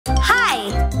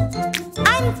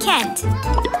Kent.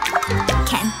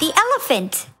 Kent the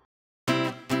Elephant.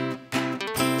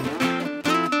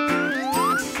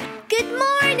 Good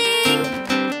morning!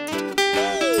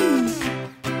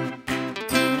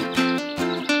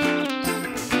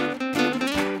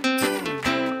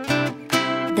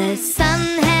 The sun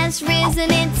has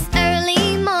risen, it's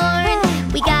early morn.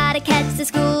 We gotta catch the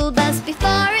school bus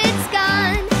before it's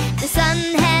gone. The sun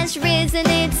has risen,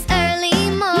 it's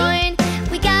early morn.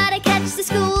 We gotta catch the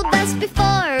school bus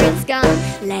before it's gone.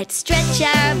 Let's stretch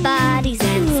our bodies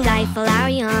and stifle our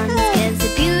yawns, 'cause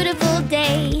a beautiful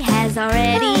day has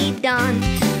already dawned.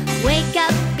 Wake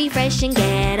up, be fresh and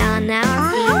get on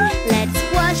our feet. Let's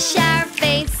wash our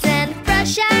face and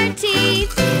brush our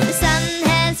teeth. The sun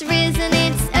has risen,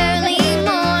 it's early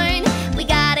morn. We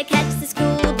gotta catch the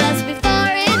school bus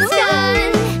before it's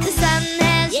gone. The sun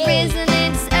has risen,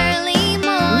 it's early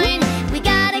morn. We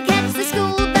gotta catch the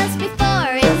school bus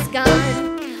before it's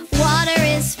gone. Water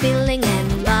is filling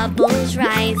and bubbles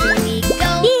rising. We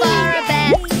go for a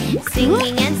bath,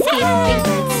 singing and skipping.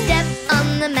 Let's step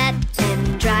on the mat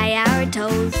and dry our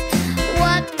toes.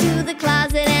 Walk to the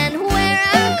closet and wear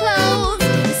our clothes.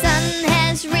 The sun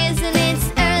has risen, it's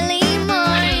early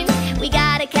morn. We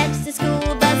gotta catch the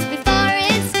school bus before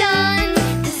it's gone.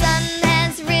 The sun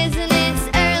has risen, it's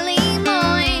early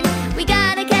morn. We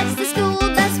gotta catch the school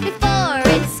bus before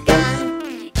it's gone.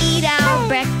 Eat our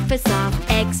breakfast of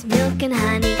eggs, milk and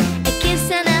honey. A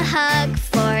kiss and a hug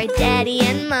for Daddy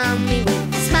and Mommy.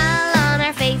 With a smile on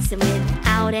our face and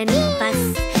without any fuss,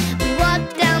 we walk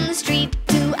down the street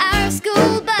to our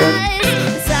school bus.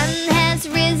 The sun has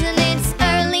risen, it's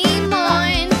early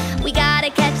morn. We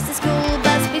gotta catch the school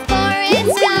bus before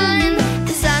it's gone.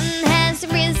 The sun has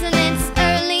risen, it's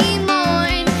early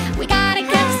morn. We gotta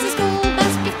catch the school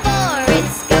bus before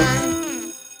it's gone.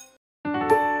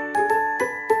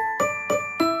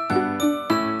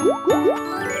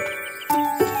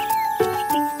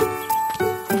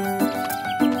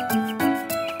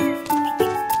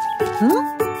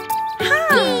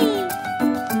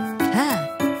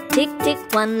 Tick, tick,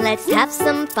 one, let's have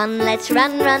some fun. Let's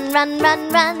run, run, run, run,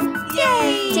 run.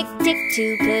 Yay! Tick, tick,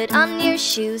 two, put on your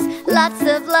shoes. Lots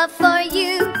of love for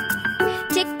you.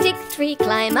 Tick, tick, three,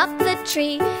 climb up the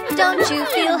tree. Don't you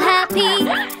feel happy?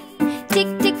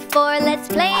 Tick, tick, four, let's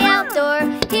play outdoor.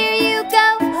 Here you go,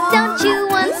 don't you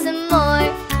want some more?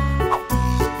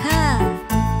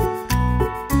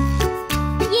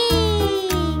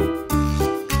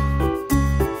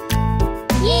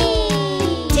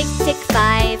 Tick, tick,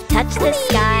 five, touch the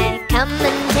sky. Come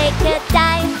and take a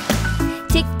dive.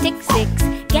 Tick, tick, six,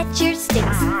 get your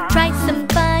sticks. Try some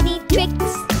funny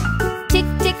tricks. Tick,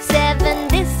 tick, seven,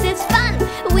 this is fun.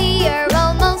 We are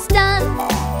almost done.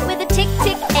 With a tick,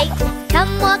 tick, eight,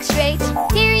 come walk straight.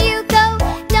 Here you go,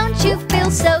 don't you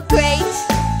feel so great?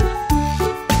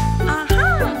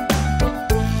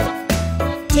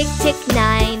 Tick, tick,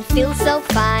 nine, feel so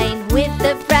fine with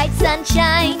the bright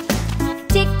sunshine.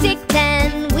 Tick, tick,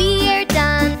 10, we are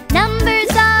done. Numbers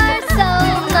are so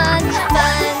much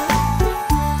fun.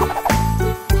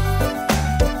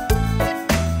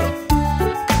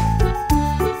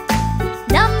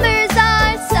 Numbers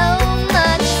are so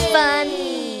much fun.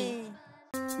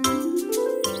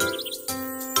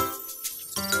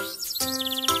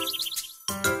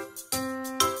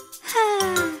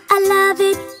 I love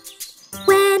it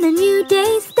when a new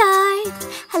day starts.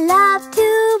 I love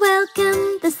to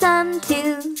welcome the sun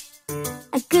to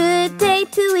a good day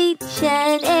to each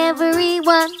and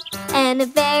everyone, and a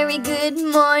very good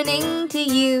morning to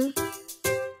you.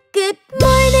 Good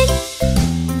morning,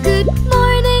 good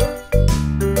morning,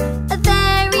 a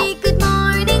very good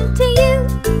morning to you.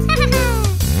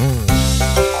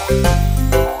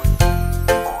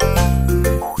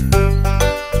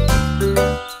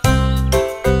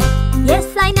 Yes,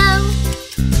 I know,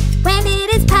 when it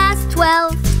is past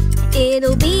 12,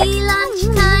 it'll be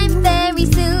lunchtime very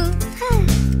soon.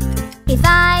 If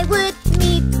I would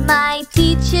meet my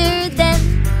teacher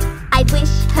then, I'd wish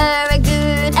her a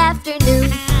good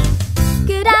afternoon.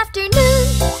 Good afternoon,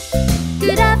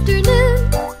 good afternoon.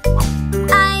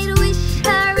 I'd wish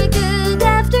her a good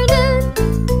afternoon.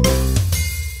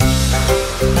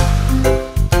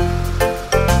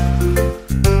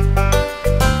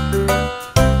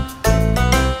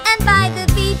 And by the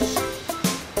beach,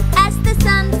 as the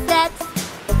sun sets,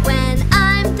 when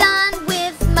I'm done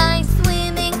with my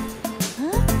swimming,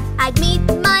 I'd meet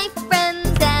my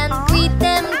friends and greet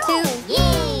them too.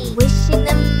 Wishing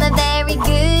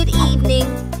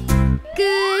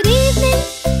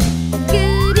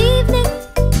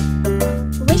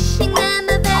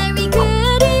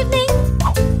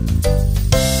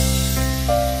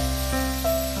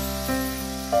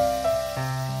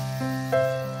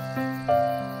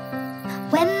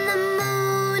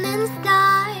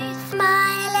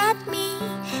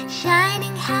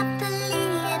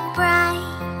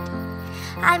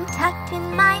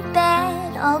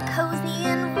all cozy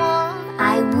and warm.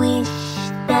 I wish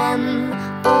them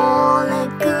all a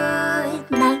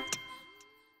good night.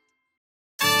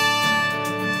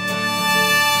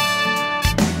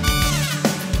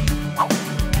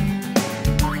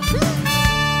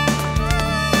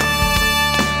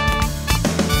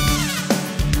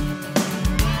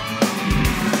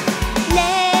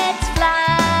 Let's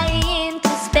fly into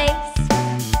space.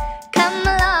 Come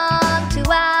along to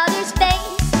outer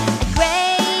space. A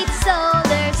great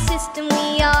solar system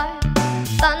we are.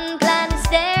 Fun planets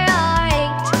there are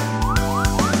 8.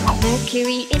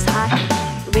 Mercury is hot,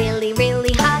 really,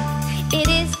 really hot. It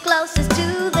is closest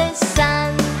to the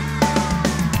sun.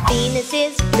 Venus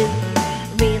is blue,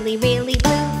 really, really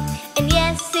blue. And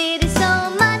yes, it is so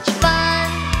much fun.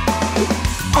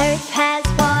 Earth has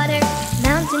water,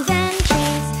 mountains and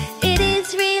trees. It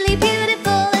is really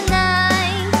beautiful and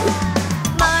nice.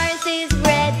 Mars is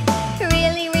red,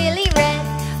 really, really red.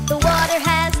 The water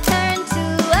has turned to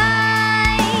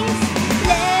ice.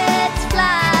 Let's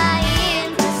fly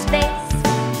into space.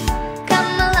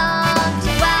 Come along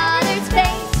to outer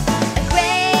space. A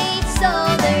great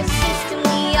solar system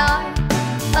we are.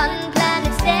 Fun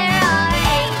planets there are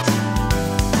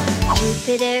 8.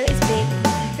 Jupiter is big,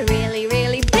 really,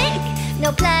 really big.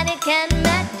 No planet can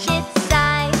match its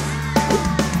size.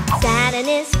 Saturn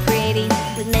is pretty,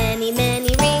 with many,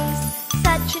 many rings.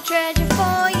 Such a treasure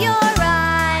for your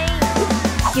eyes.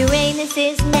 Uranus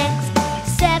is next,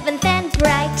 7th and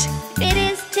bright. It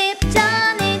is tipped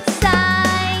on its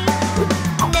side.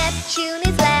 Neptune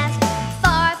is last,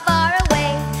 far, far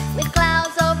away, with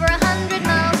clouds over 100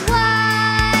 miles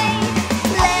wide.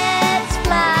 Let's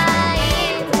fly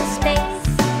into space.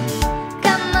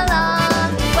 Come along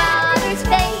to outer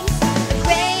space. A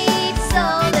great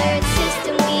solar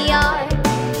system we are.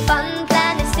 Fun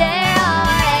planets there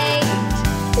are 8.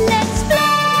 Let's fly.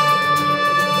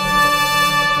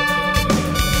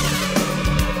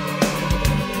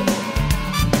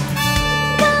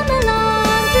 Come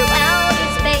along to outer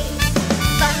space.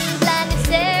 Fun planets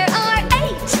there are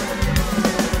 8.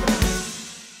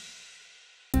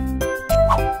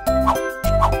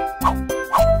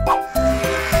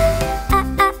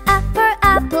 A for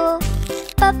apple,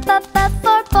 b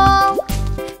for ball,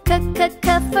 c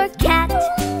for cat,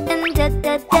 and d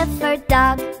for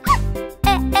dog.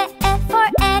 E for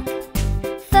egg,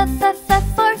 f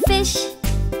for fish,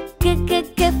 g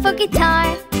for guitar,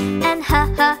 and h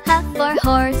for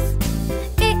horse.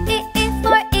 I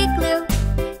for igloo,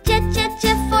 j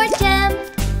for jam,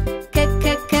 k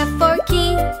for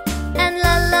key, and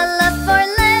la for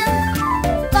lamb.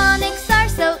 Phonics are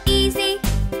so easy,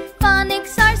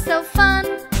 phonics are so fun.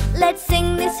 Let's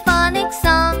sing this phonics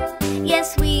song.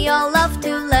 Yes, we all love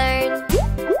to learn.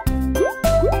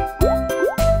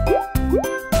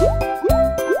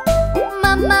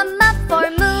 Ma for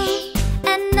moon,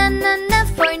 and na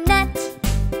for net.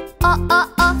 O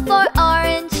for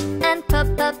orange, and p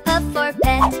for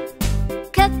pet.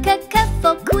 K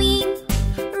for queen,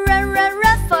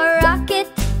 r for rocket.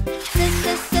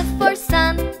 S for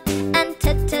sun, and t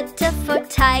for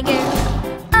tiger.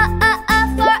 A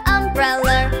for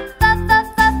umbrella, f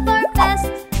for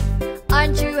vest.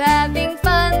 Aren't you having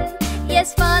fun?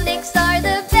 Yes, phonics are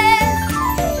the best.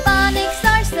 Phonics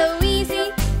are so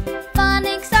easy,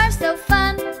 phonics are so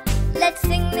fun. Let's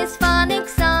sing this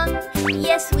phonics song.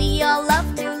 Yes, we all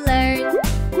love to learn.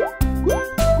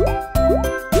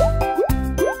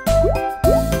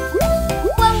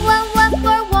 W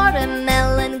for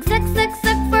watermelon, z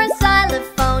for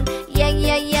xylophone.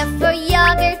 Yeah for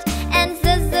yogurt, and z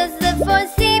for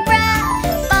zebra.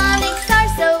 Phonics are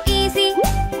so easy,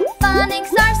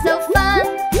 phonics are so fun.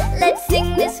 Let's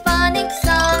sing this phonics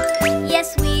song.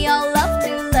 Yes, we all love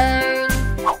to learn.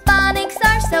 Phonics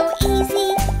are so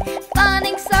easy,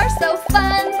 phonics are so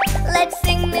fun. Let's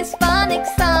sing this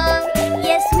phonics song.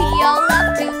 Yes, we all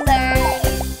love to learn.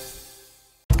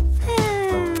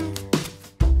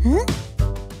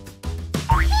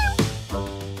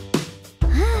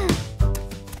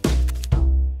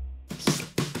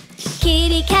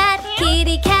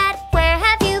 Kitty cat, where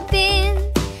have you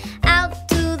been? Out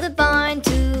to the barn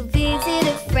to visit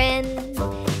a friend.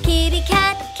 Kitty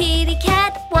cat,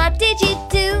 what did you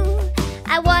do?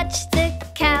 I watched the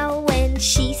cow when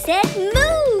she said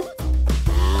moo.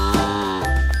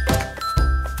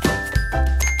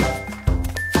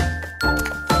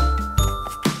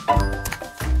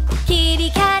 Kitty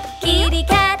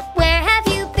cat, where have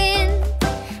you been?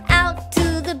 Out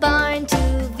to the barn to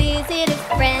visit a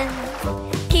friend.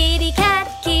 Kitty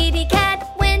cat,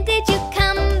 when did you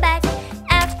come back?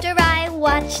 After I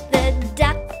watched the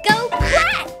duck go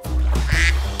quack.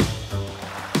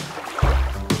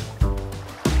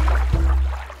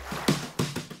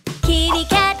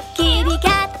 kitty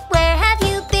cat, where have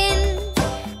you been?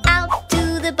 Out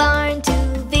to the barn to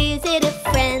visit a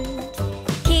friend.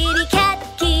 Kitty cat,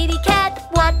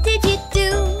 what did you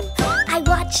do? I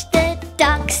watched the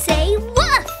duck say woof.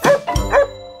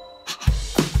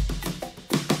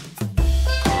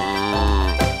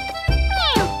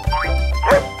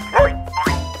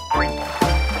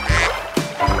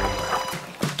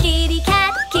 Kitty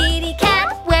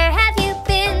cat, where have you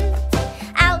been?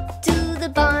 Out to the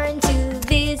barn to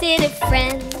visit a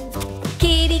friend.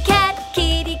 Kitty cat,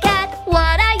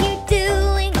 what are you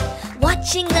doing?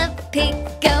 Watching the pig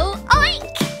go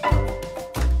oink.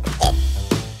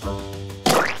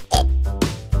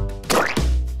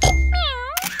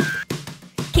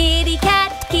 Kitty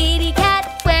cat,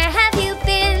 where have you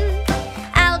been?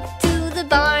 Out to the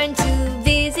barn to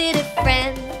visit a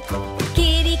friend.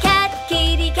 Kitty cat,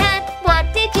 what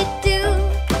did you do?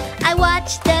 I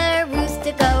watched the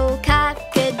rooster go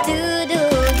cock-a-doodle-doo.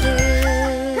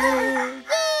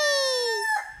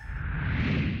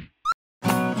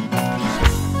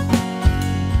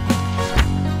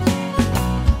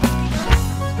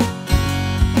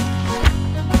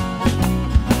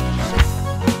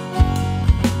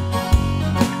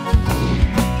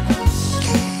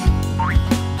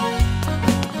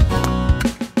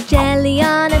 Jelly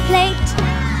on a plate,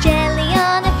 jelly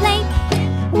on a plate.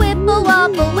 Wibble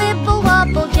wobble,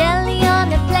 jelly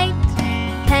on a plate.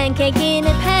 Pancake in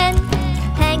a pan,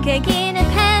 pancake in a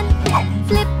pan.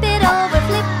 Flip it over,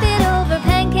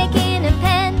 pancake in a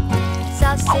pan.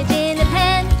 Sausage in a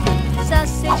pan,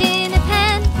 sausage in a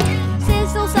pan.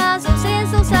 Sizzle, sausage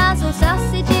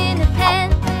in a pan.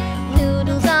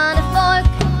 Noodles on a fork,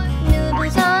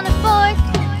 noodles on a fork.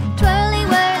 Twirly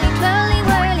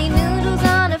whirly, noodles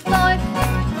on a fork.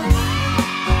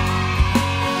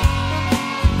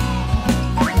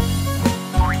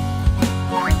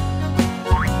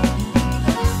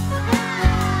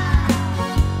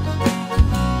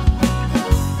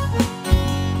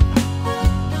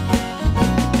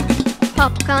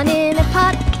 Popcorn in a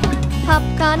pot,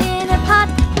 popcorn in a pot.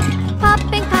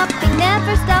 Popping,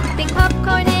 never stopping,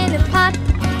 popcorn in a pot.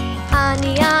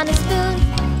 Honey on a spoon,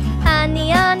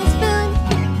 honey on a spoon.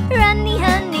 Runny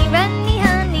honey,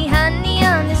 honey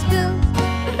on a spoon.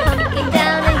 Pumpkin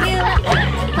down a hill,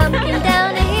 pumpkin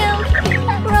down a hill.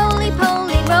 Roly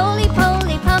poly,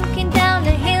 pumpkin down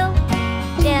a hill.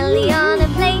 Jelly on a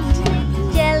plate,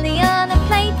 jelly on a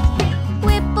plate.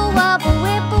 Whipple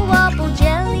wobble,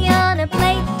 jelly on a plate.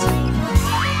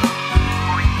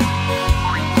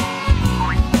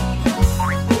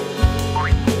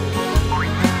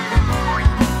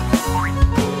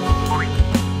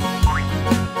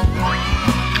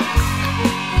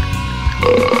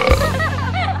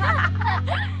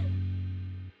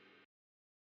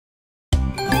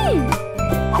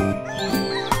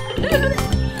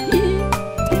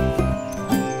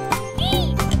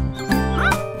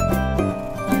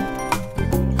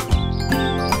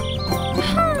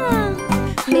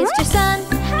 Mr. Sun,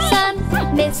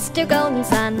 Mr. Golden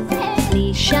Sun,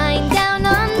 please shine down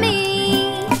on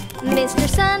me. Mr.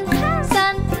 Sun,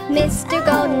 Mr.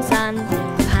 Golden Sun,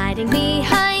 hiding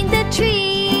behind the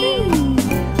tree.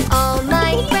 All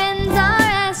my friends are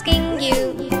asking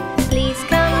you, please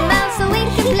come out so we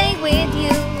can play with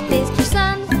you. Mr.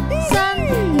 Sun,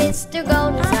 Mr.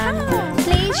 Golden Sun,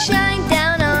 please shine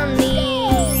down on me.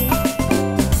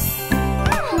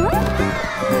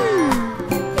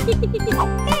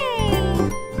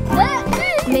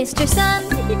 Mr. Sun,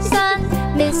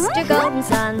 Mr. Golden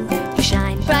Sun, you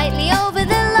shine brightly over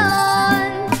the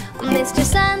lawn. Mr.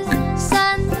 Sun,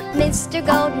 Mr.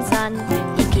 Golden Sun,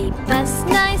 you keep us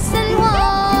nice and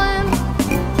warm.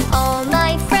 All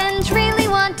my friends really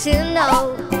want to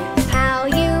know how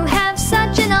you have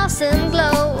such an awesome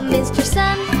glow. Mr.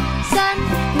 Sun,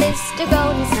 Mr.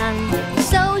 Golden Sun,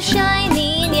 so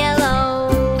shiny and yellow.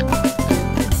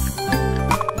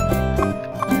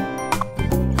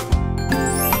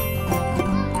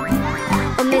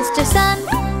 Mr. Sun,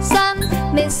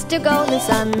 Mr. Golden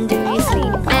Sun, do you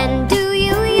sleep and do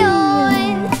you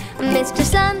yawn? Mr.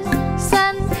 Sun,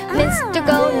 Mr.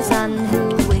 Golden Sun,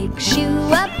 who wakes you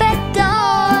up at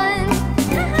dawn?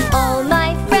 All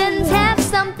my friends have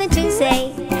something to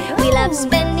say. We love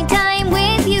spending time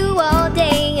with you all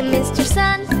day. Mr.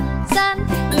 Sun,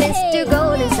 Mr.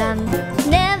 Golden Sun,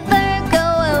 never go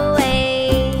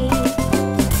away.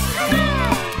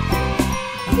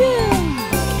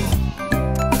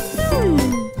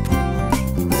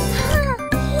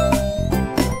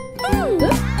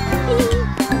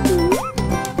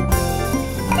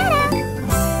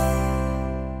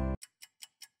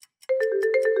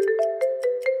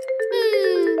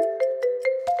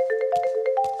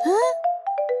 Huh?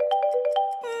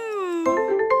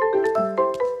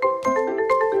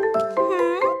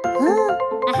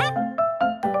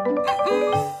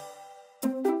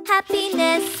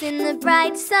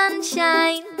 bright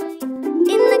sunshine, in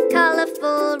the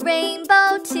colorful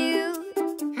rainbow too.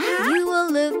 You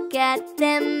will look at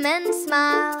them and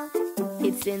smile.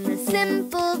 It's in the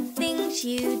simple things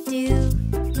you do.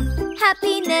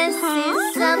 Happiness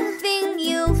is something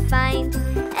you'll find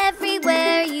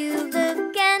everywhere you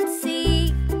look and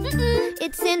see.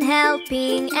 It's in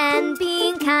helping and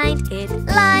being kind. It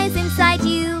lies inside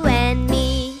you and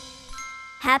me.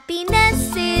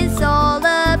 Happiness is all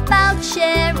about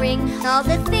sharing all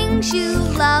the things you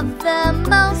love the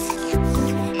most.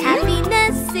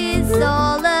 Happiness is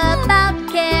all about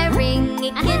caring.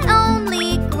 It can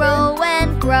only grow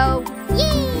and grow.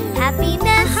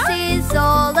 Happiness is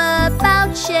all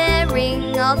about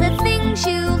sharing all the things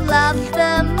you love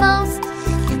the most.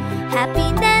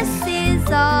 Happiness is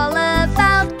all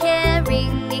about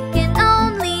caring. It can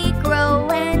only grow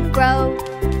and grow.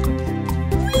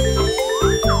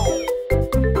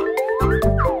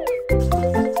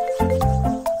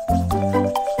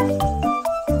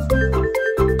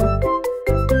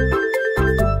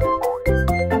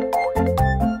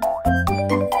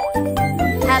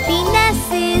 Happiness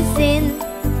is in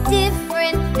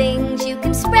different things. You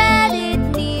can spread it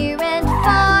near and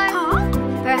far.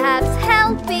 Perhaps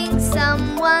helping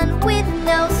someone with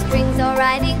no strings, or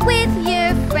riding with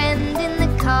your friend in the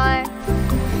car.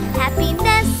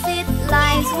 Happiness, it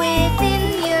lies within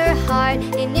your heart,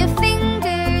 in your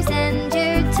fingers and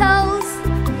your toes.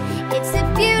 It's a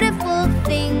beautiful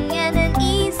thing and an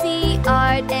easy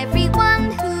art.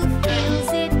 Everyone who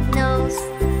feels it knows.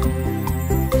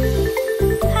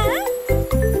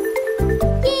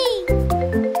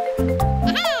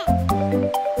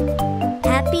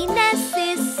 Happiness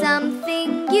is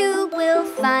something you will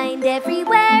find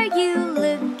everywhere you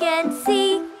look and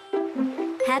see.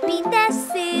 Happiness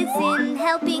is in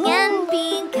helping and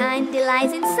being kind. It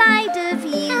lies inside of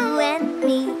you and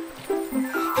me.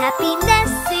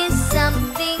 Happiness is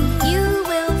something you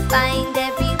will find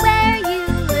everywhere you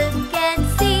look and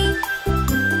see.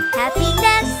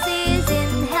 Happiness is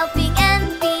in helping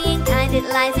and being kind. It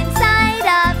lies inside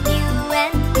of you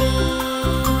and me.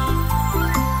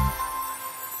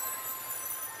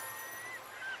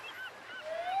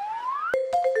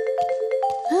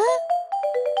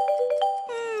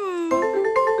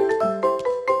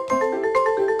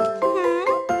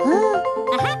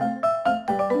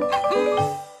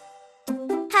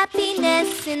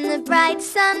 Happiness in the bright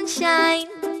sunshine,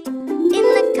 in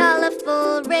the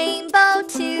colorful rainbow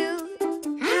too.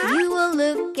 You will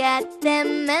look at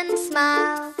them and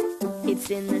smile. It's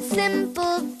in the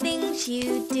simple things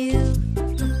you do.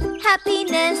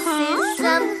 Happiness is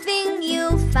something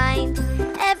you'll find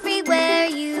everywhere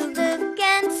you look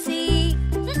and see.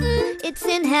 It's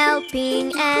in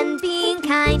helping and being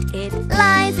kind. It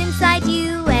lies inside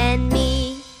you and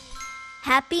me.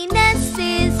 Happiness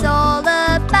is all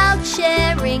about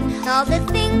sharing all the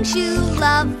things you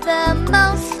love the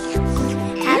most.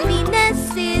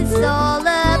 Happiness is all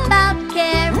about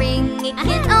caring. It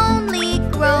can only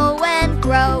grow and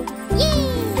grow.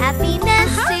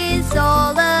 Happiness is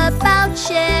all about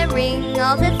sharing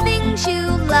all the things you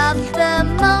love the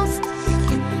most.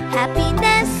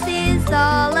 Happiness is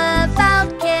all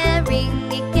about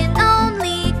caring. It can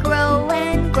only grow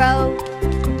and grow.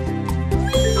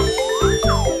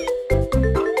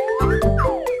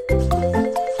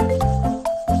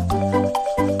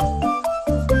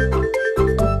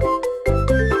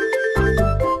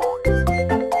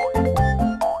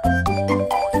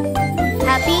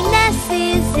 Happiness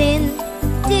is in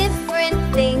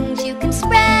different things. You can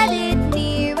spread it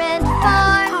near and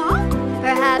far.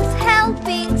 Perhaps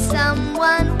helping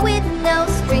someone with no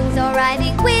strings, or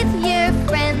riding with your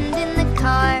friend in the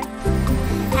car.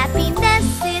 Happiness,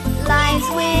 it lies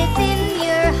within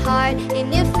your heart,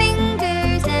 in your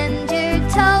fingers and your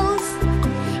toes.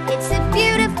 It's a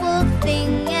beautiful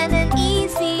thing and an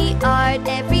easy art.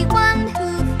 Everyone who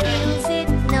feels it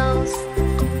knows.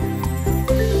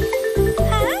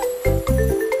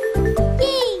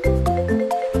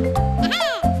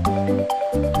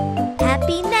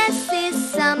 Happiness is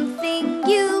something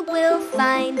you will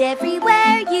find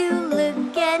everywhere you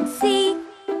look and see.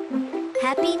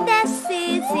 Happiness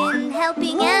is in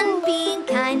helping and being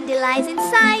kind. It lies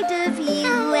inside of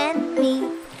you and me.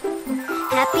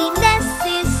 Happiness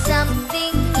is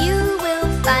something you will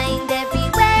find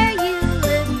everywhere you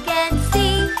look and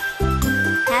see.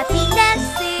 Happiness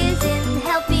is in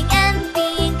helping and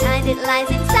being kind. It lies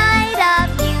inside of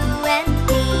you and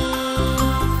me.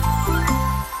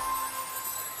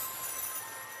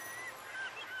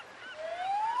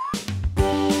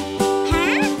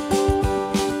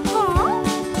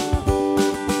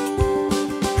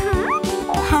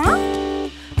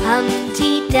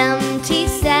 Humpty Dumpty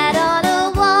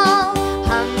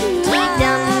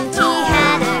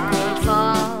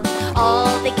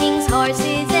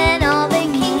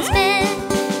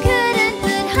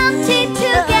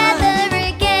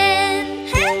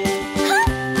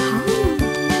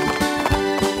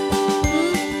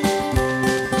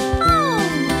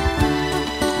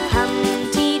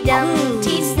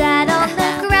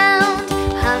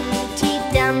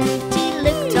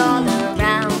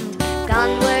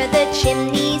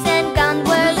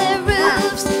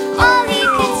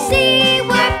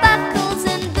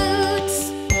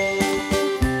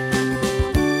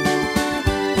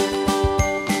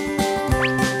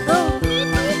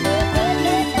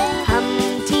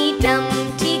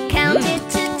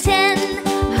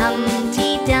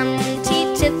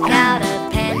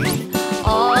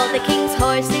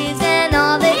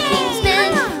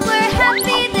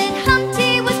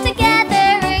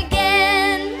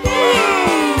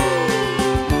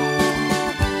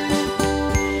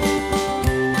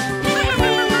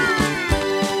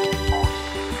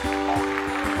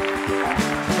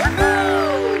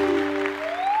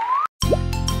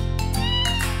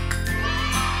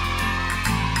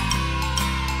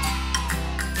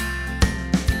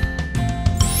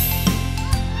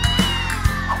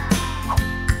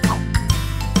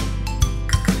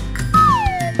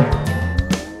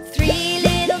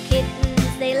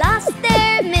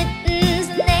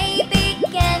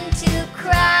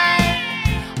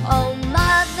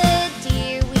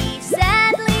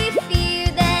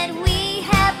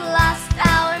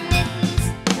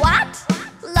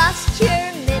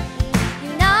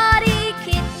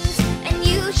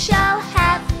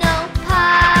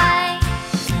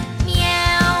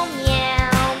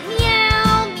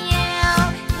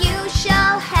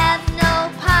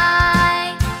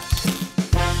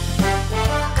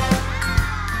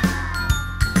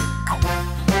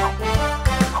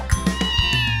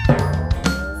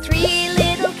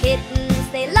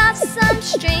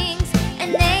strings,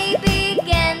 and they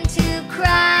began to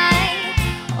cry.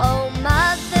 Oh,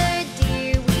 mother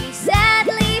dear, we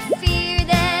sadly fear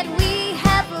that we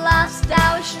have lost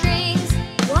our strings.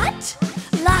 What?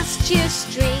 Lost your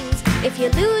strings? If you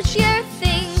lose your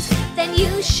things, then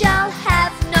you shall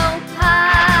have no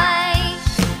pie.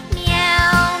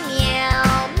 Meow,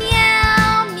 meow,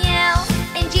 meow, meow,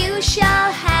 and you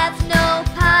shall have no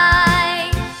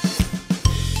pie.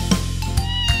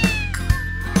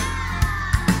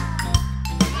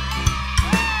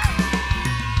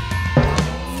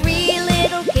 3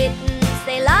 little kittens,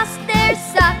 they lost their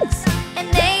socks, and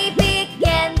they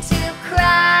began to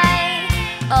cry.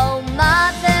 Oh,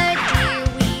 mother dear,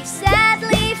 we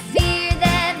sadly fear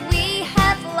that we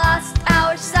have lost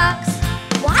our socks.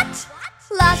 What?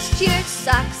 Lost your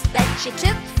socks that you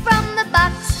took from the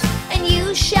box, and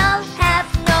you shall have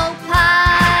no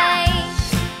pie.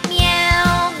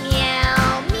 Meow,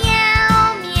 meow,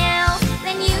 meow, meow,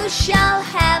 then you shall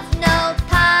have no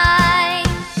pie.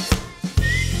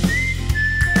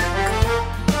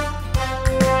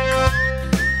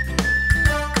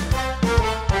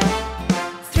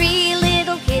 3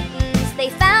 little kittens, they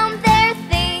found their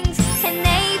things, and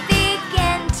they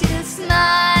began to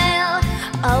smile.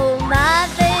 Oh,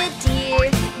 mother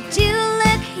dear, do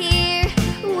look here,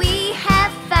 we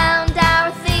have found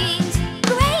our things.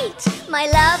 Great, my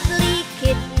lovely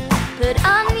kitten, put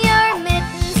on your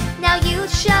mittens, now you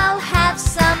shall have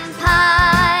some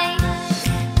pie.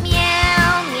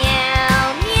 Meow,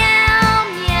 meow, meow,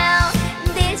 meow,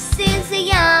 this is a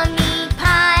yummy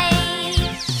pie.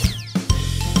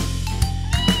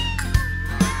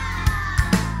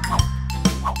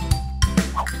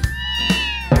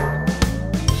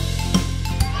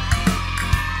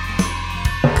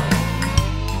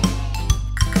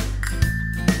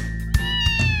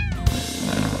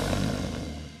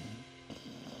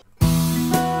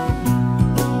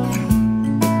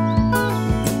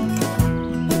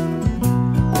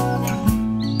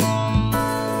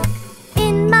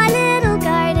 In my little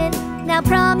garden, now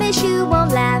promise you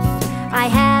won't laugh. I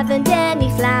haven't any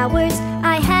flowers,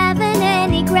 I haven't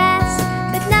any grass,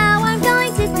 but now I'm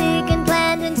going to dig and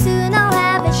plant, and soon I'll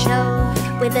have a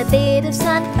show. With a bit of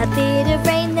sun, a bit of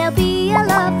rain, there'll be a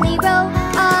lovely row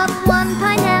of 1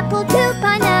 pineapple, 2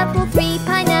 pineapple, 3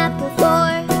 pineapple,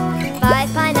 4,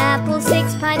 5 pineapple,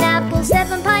 6 pineapple,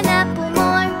 7 pineapple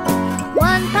more.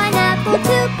 1 pineapple,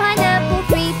 2 pineapple,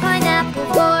 3 pineapple,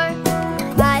 4,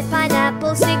 5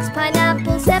 pineapple, 6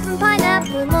 pineapple, 7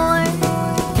 pineapple more.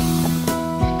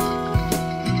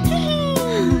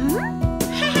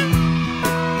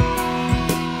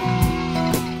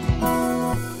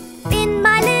 In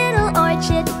my little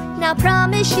orchard, now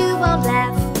promise you won't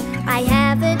laugh. I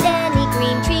haven't any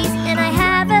green trees, and I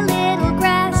have a little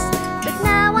grass, but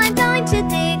now I'm going to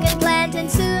dig and plant, and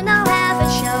soon I'll have a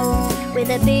show. With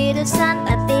a bit of sun,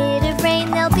 a bit of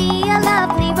rain, there'll be a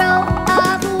lovely row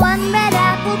of 1 red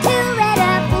apple, 2 red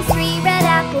apples, 3 red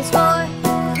apples, 4,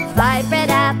 5 red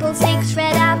apples, 6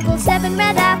 red apples, 7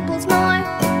 red apples more.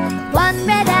 1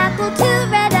 red apple, 2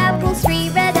 red apples, 3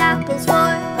 red apples,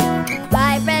 4,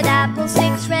 5 red apples,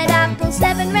 6 red apples,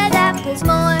 7 red apples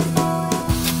more.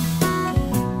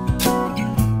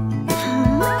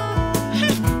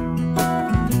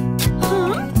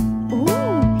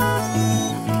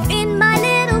 In my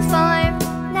little farm,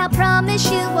 now promise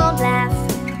you won't laugh.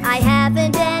 I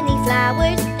haven't any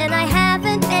flowers, and I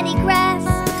haven't any grass,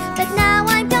 but now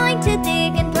I'm going to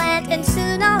dig and plant, and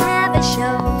soon I'll have a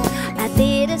show. A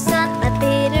bit of sun, a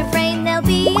bit of rain, there'll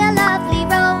be a lovely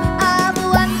row of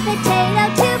 1 potato,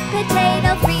 2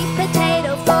 potato, 3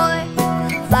 potato, 4,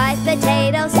 5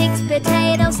 potato, 6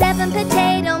 potato, 7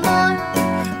 potato more.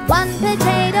 1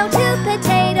 potato, 2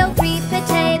 potato, 3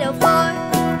 potato, 4,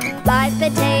 5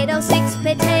 potato, 6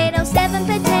 potato, 7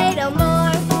 potato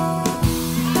more.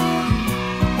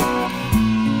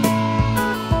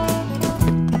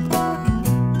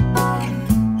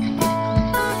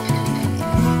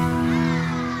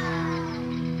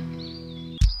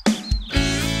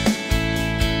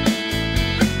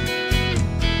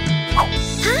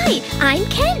 Hi, I'm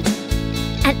Kent,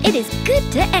 and it is good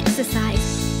to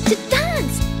exercise, to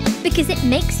dance, because it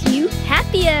makes you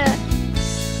happier.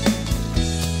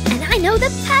 And I know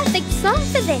the perfect song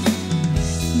for this.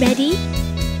 Ready?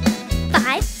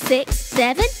 5, 6,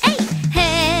 7, 8.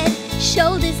 Head,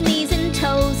 shoulders, knees and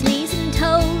toes, knees and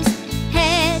toes.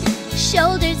 Head,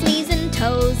 shoulders, knees and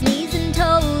toes, knees and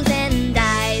toes. And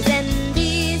eyes and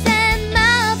ears and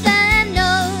mouth and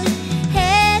nose.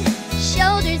 Head,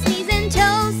 shoulders, knees and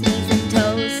toes, knees and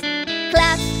toes.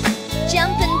 Clap,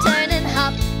 jump and turn and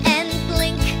hop and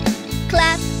blink.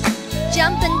 Clap,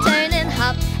 jump and turn and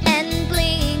hop and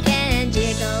blink. And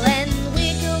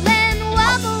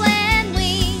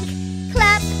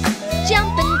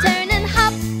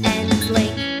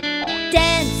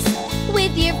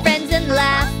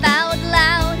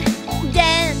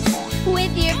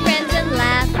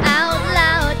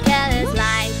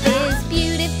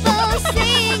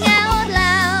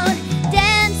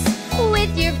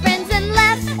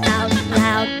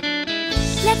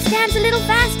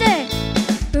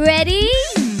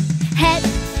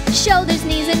shoulders,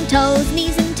 knees and toes,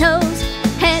 knees and toes.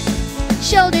 Head,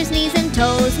 shoulders, knees and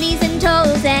toes, knees and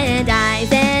toes. And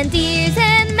eyes and ears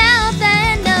and mouth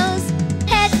and nose.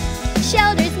 Head,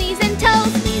 shoulders, knees and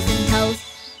toes, knees and toes.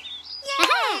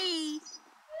 Yay!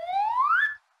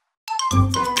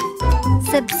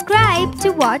 Subscribe to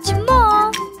watch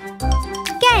more.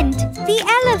 Kent the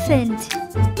Elephant.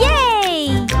 Yay!